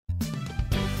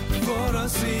for a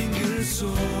single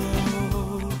soul,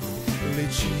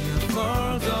 reaching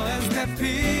further and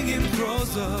stepping in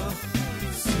closer.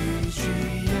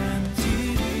 CGNTV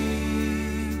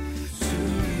to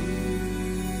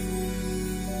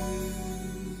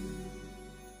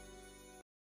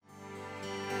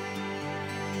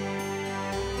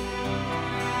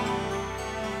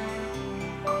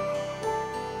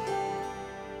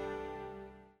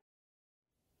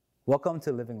Welcome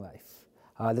to Living Life.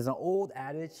 There's an old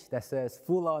adage that says,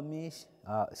 fool me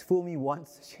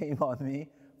once, shame on me,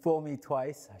 fool me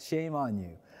twice, shame on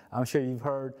you. I'm sure you've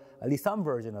heard at least some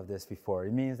version of this before.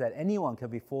 It means that anyone can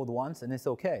be fooled once and it's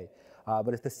okay.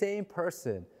 But if the same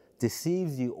person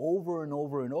deceives you over and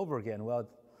over and over again, well,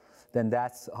 then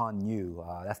that's on you.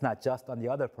 That's not just on the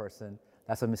other person.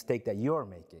 That's a mistake that you're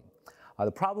making. The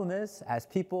problem is, as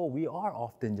people, we are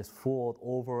often just fooled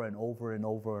over and over and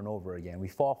over and over again. We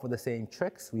fall for the same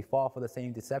tricks. We fall for the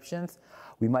same deceptions.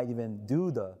 We might even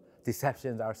do the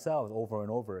deceptions ourselves over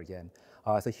and over again.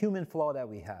 It's a human flaw that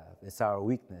we have. It's our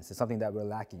weakness. It's something that we're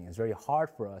lacking. It's very hard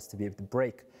for us to be able to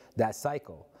break that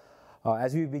cycle.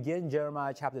 As we begin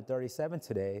Jeremiah chapter 37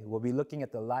 today, we'll be looking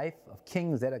at the life of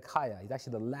King Zedekiah. He's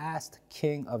actually the last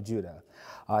king of Judah.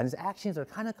 And his actions are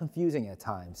kind of confusing at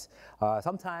times.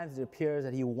 Sometimes it appears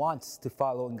that he wants to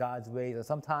follow in God's ways, and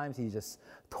sometimes he just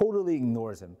totally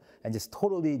ignores him and just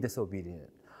totally disobedient.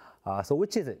 So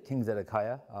which is it, King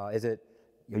Zedekiah?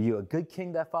 Are you a good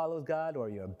king that follows God, or are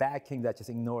you a bad king that just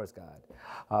ignores God?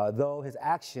 Though his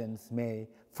actions may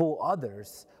fool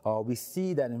others, we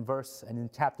see that in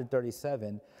chapter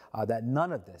 37 that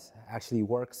none of this actually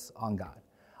works on God.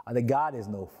 That God is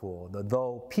no fool.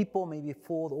 Though people may be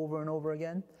fooled over and over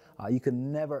again, you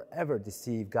can never ever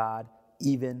deceive God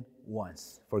even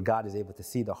once, for God is able to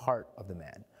see the heart of the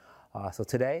man. So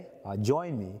today,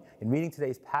 join me in reading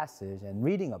today's passage and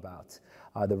reading about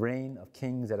the reign of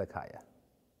King Zedekiah.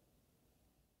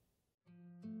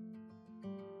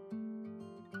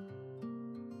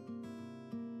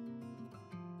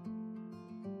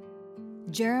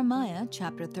 Jeremiah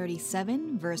chapter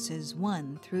 37, verses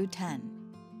 1 through 10.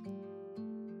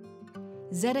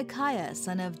 Zedekiah,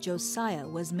 son of Josiah,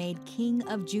 was made king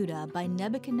of Judah by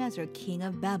Nebuchadnezzar, king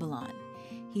of Babylon.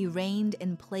 He reigned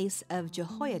in place of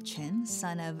Jehoiachin,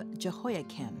 son of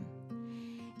Jehoiakim.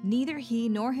 Neither he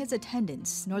nor his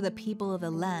attendants nor the people of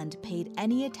the land paid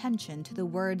any attention to the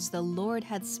words the Lord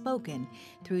had spoken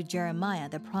through Jeremiah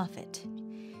the prophet.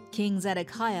 King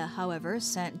Zedekiah, however,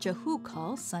 sent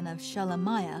Jehukal, son of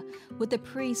Shelemiah, with the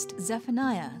priest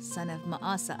Zephaniah, son of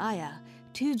Maaseiah,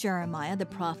 to Jeremiah the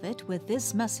prophet with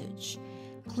this message: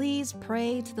 "Please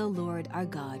pray to the Lord our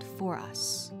God for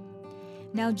us."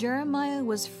 Now Jeremiah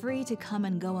was free to come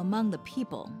and go among the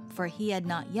people, for he had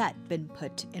not yet been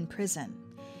put in prison.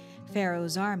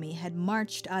 Pharaoh's army had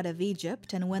marched out of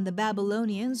Egypt, and when the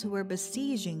Babylonians who were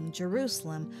besieging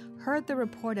Jerusalem heard the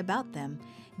report about them,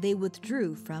 they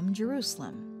withdrew from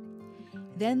Jerusalem.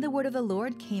 Then the word of the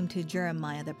Lord came to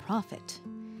Jeremiah the prophet.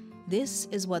 "This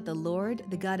is what the Lord,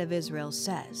 the God of Israel,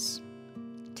 says.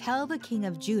 Tell the king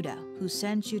of Judah, who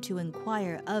sent you to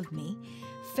inquire of me,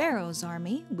 Pharaoh's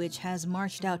army, which has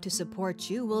marched out to support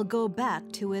you, will go back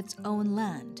to its own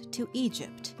land, to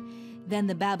Egypt. Then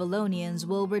the Babylonians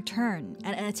will return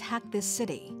and attack this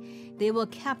city. They will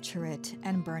capture it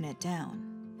and burn it down.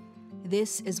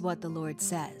 This is what the Lord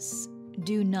says.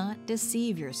 Do not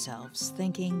deceive yourselves,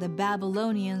 thinking the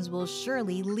Babylonians will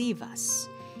surely leave us.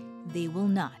 They will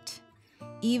not.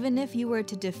 Even if you were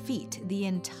to defeat the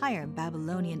entire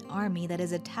Babylonian army that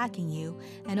is attacking you,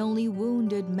 and only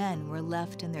wounded men were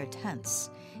left in their tents,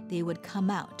 they would come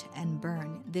out and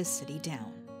burn this city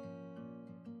down."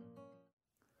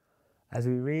 As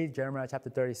we read Jeremiah chapter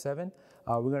 37,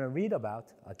 we're going to read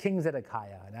about King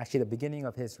Zedekiah, and actually the beginning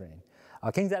of his reign.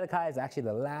 King Zedekiah is actually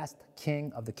the last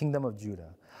king of the kingdom of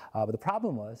Judah. But the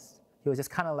problem was, he was just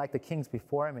kind of like the kings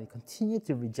before him, and he continued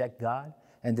to reject God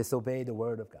and disobey the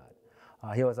word of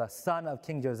God. He was a son of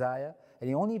King Josiah, and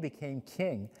he only became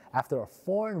king after a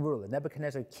foreign ruler,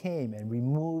 Nebuchadnezzar, came and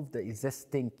removed the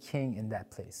existing king in that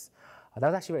place. That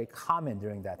was actually very common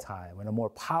during that time, when a more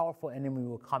powerful enemy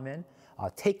would come in,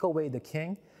 take away the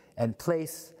king, and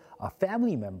place a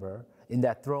family member in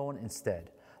that throne instead.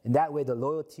 In that way, the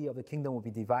loyalty of the kingdom will be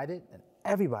divided, and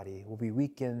everybody will be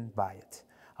weakened by it.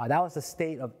 That was the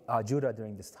state of Judah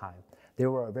during this time. They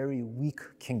were a very weak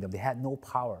kingdom. They had no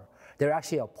power. They were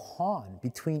actually a pawn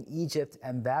between Egypt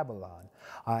and Babylon.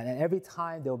 And every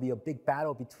time there will be a big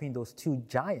battle between those two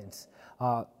giants,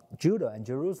 Judah and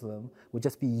Jerusalem would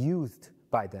just be used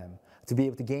by them. to be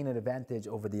able to gain an advantage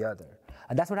over the other.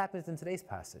 And that's what happens in today's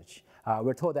passage.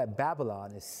 We're told that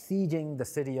Babylon is sieging the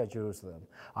city of Jerusalem.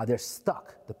 They're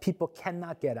stuck. The people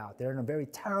cannot get out. They're in a very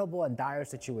terrible and dire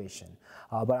situation.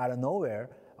 But out of nowhere,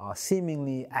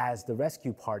 seemingly as the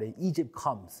rescue party, Egypt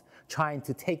comes trying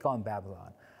to take on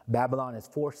Babylon. Babylon is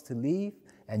forced to leave,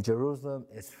 and Jerusalem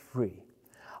is free.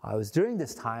 It was during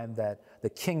this time that the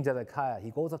king Zedekiah,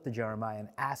 he goes up to Jeremiah and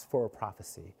asks for a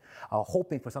prophecy,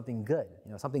 hoping for something good.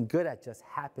 Something good had just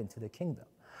happened to the kingdom.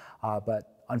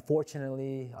 But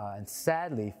unfortunately and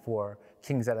sadly for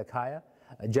King Zedekiah,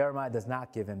 Jeremiah does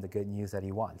not give him the good news that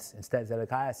he wants. Instead,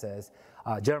 Jeremiah says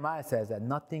that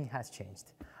nothing has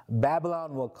changed.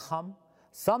 Babylon will come.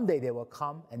 Someday they will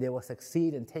come and they will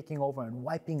succeed in taking over and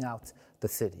wiping out the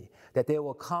city. That they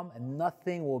will come and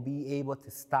nothing will be able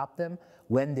to stop them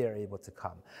when they're able to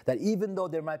come. That even though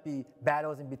there might be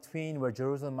battles in between where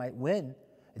Jerusalem might win,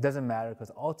 it doesn't matter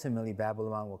because ultimately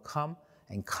Babylon will come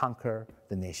and conquer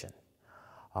the nation.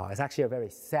 It's actually a very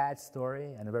sad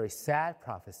story and a very sad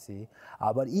prophecy.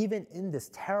 But even in this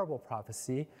terrible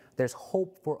prophecy, there's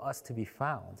hope for us to be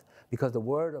found because the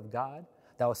word of God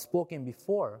that was spoken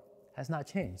before has not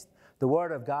changed. The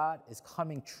word of God is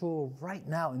coming true right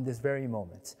now in this very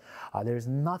moment. There's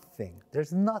nothing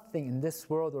in this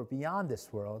world or beyond this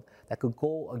world that could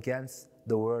go against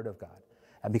the word of God.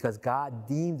 And because God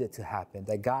deemed it to happen,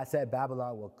 that God said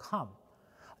Babylon will come,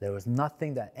 there was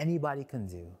nothing that anybody can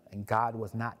do, and God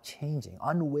was not changing,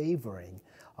 unwavering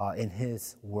in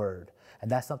his word.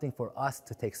 And that's something for us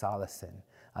to take solace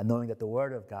in, knowing that the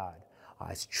word of God,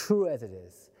 as true as it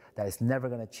is, that it's never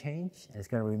going to change, and it's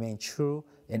going to remain true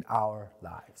in our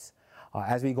lives.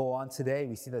 As we go on today,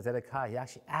 we see that Zedekiah, he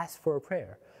actually asks for a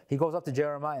prayer. He goes up to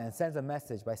Jeremiah and sends a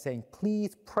message by saying,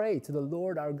 please pray to the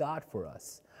Lord our God for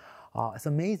us. It's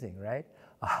amazing, right?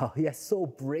 He is so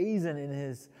brazen in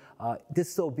his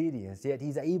disobedience, yet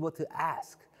he's able to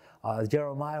ask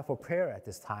Jeremiah for prayer at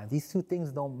this time. These two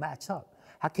things don't match up.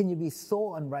 How can you be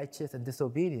so unrighteous and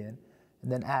disobedient and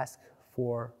then ask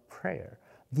for prayer?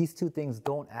 These two things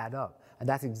don't add up. And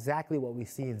that's exactly what we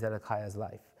see in Zedekiah's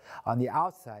life. On the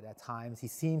outside, at times, he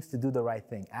seems to do the right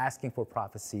thing, asking for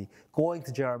prophecy, going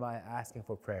to Jeremiah, asking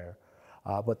for prayer.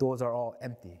 But those are all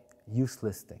empty,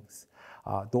 useless things.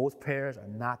 Those prayers are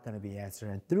not going to be answered.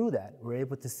 And through that, we're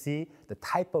able to see the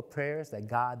type of prayers that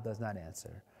God does not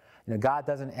answer. God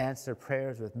doesn't answer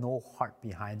prayers with no heart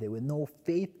behind it, with no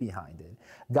faith behind it.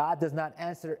 God does not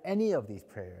answer any of these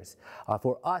prayers.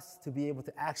 For us to be able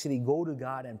to actually go to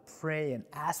God and pray and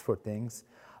ask for things,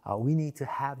 we need to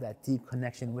have that deep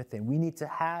connection with him. We need to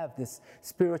have this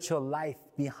spiritual life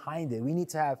behind it. We need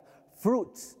to have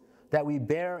fruits that we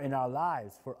bear in our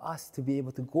lives for us to be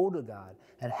able to go to God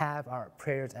and have our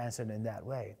prayers answered in that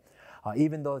way.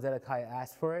 Even though Zedekiah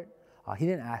asked for it, he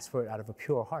didn't ask for it out of a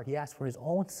pure heart. He asked for his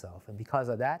own self. And because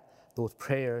of that, those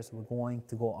prayers were going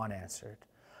to go unanswered.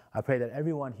 I pray that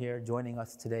everyone here joining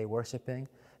us today worshiping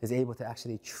is able to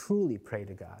actually truly pray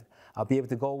to God. I'll be able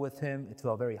to go with him into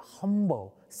a very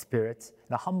humble spirit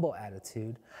and a humble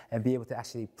attitude and be able to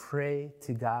actually pray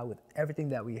to God with everything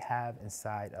that we have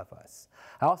inside of us.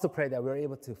 I also pray that we're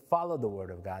able to follow the word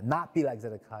of God, not be like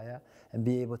Zedekiah, and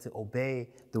be able to obey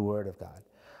the word of God.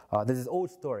 There's this old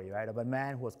story, right, of a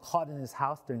man who was caught in his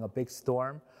house during a big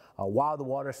storm. While the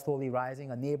water is slowly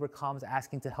rising, a neighbor comes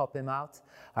asking to help him out.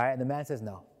 All right, and the man says,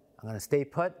 no, I'm going to stay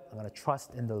put. I'm going to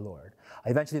trust in the Lord.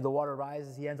 Eventually, the water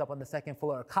rises. He ends up on the second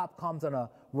floor. A cop comes on a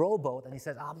rowboat, and he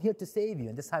says, I'm here to save you.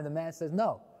 And this time the man says,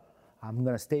 no, I'm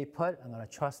going to stay put. I'm going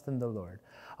to trust in the Lord.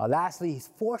 Lastly, he's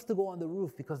forced to go on the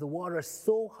roof because the water is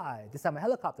so high. This time a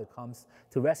helicopter comes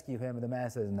to rescue him, and the man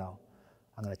says, no,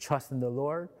 I'm going to trust in the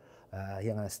Lord. I'm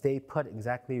going to stay put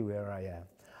exactly where I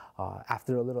am.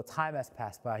 After a little time has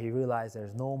passed by, he realized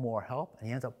there's no more help, and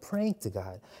he ends up praying to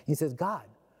God. He says, God,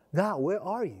 where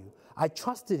are you? I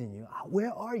trusted in you.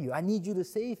 Where are you? I need you to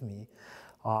save me.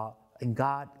 And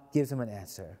God gives him an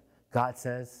answer. God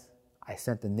says, I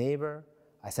sent the neighbor,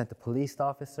 I sent the police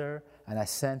officer, and I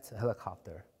sent a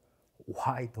helicopter.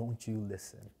 Why don't you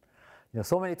listen?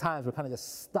 So many times we're kind of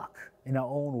just stuck in our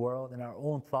own world, in our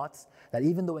own thoughts, that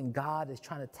even though when God is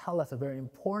trying to tell us a very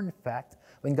important fact,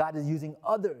 when God is using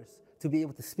others to be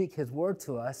able to speak his word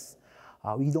to us,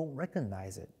 we don't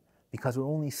recognize it because we're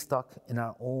only stuck in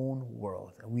our own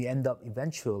world. And we end up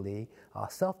eventually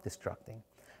self-destructing.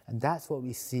 And that's what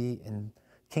we see in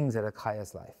King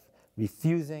Zedekiah's life.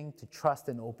 Refusing to trust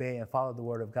and obey and follow the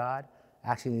word of God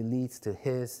actually leads to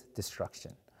his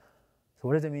destruction. So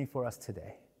what does it mean for us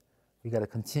today? We got to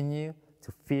continue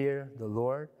to fear the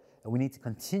Lord, and we need to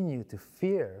continue to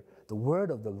fear the word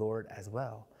of the Lord as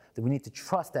well. That we need to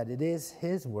trust that it is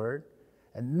his word,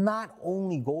 and not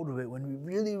only go to it when we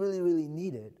really, really, really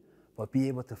need it, but be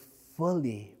able to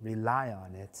fully rely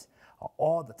on it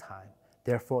all the time.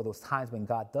 Therefore, those times when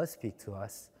God does speak to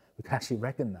us, we can actually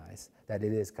recognize that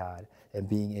it is God and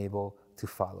being able to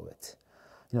follow it.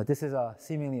 This is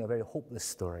seemingly a very hopeless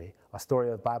story, a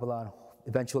story of Babylon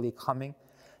eventually coming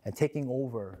and taking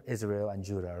over Israel and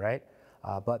Judah, right?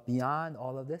 But beyond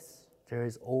all of this, there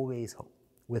is always hope.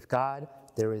 With God,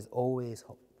 there is always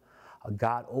hope.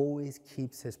 God always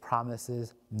keeps his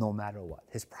promises no matter what.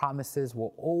 His promises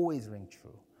will always ring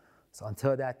true. So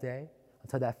until that day,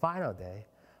 until that final day,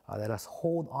 let us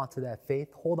hold on to that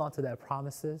faith, hold on to that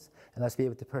promises, and let's be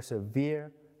able to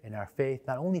persevere in our faith,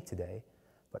 not only today,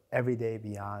 but every day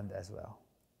beyond as well.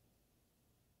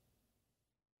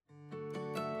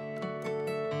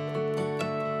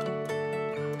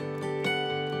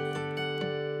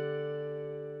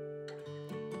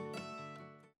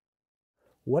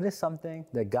 What is something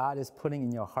that God is putting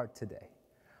in your heart today?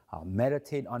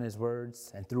 Meditate on his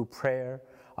words, and through prayer,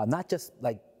 not just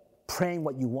like praying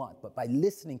what you want, but by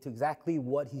listening to exactly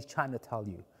what he's trying to tell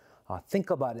you.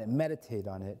 Think about it, meditate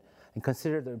on it, and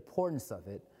consider the importance of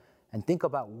it, and think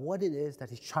about what it is that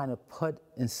he's trying to put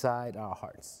inside our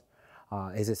hearts.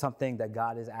 Is it something that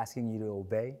God is asking you to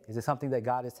obey? Is it something that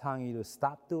God is telling you to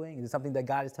stop doing? Is it something that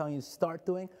God is telling you to start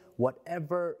doing?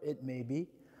 Whatever it may be,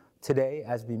 today,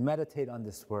 as we meditate on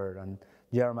this word, on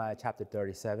Jeremiah chapter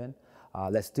 37,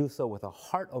 let's do so with a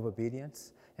heart of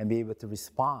obedience and be able to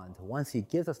respond once he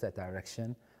gives us that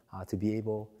direction to be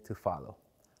able to follow.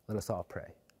 Let us all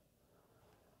pray.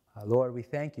 Lord, we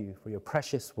thank you for your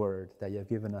precious word that you have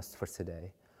given us for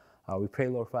today. We pray,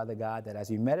 Lord Father God, that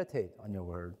as we meditate on your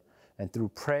word and through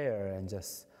prayer and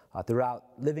just throughout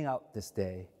living out this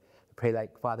day, we pray,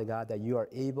 like Father God, that you are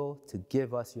able to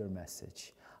give us your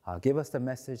message. Give us the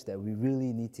message that we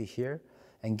really need to hear,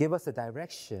 and give us the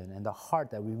direction and the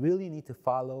heart that we really need to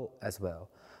follow as well.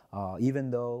 Even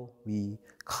though we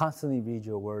constantly read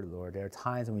your word, Lord, there are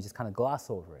times when we just kind of gloss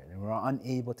over it and we're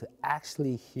unable to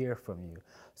actually hear from you.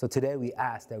 So today we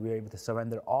ask that we are able to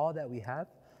surrender all that we have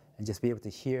and just be able to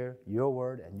hear your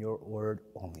word and your word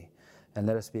only. And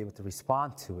let us be able to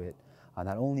respond to it,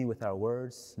 not only with our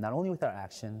words, not only with our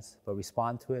actions, but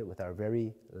respond to it with our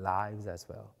very lives as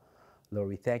well. Lord,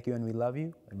 we thank you and we love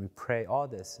you, and we pray all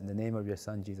this in the name of your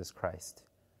Son, Jesus Christ.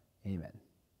 Amen.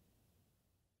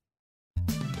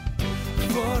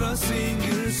 For a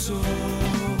single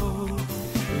soul,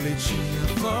 reaching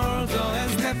further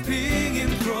and stepping in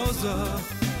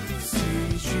closer.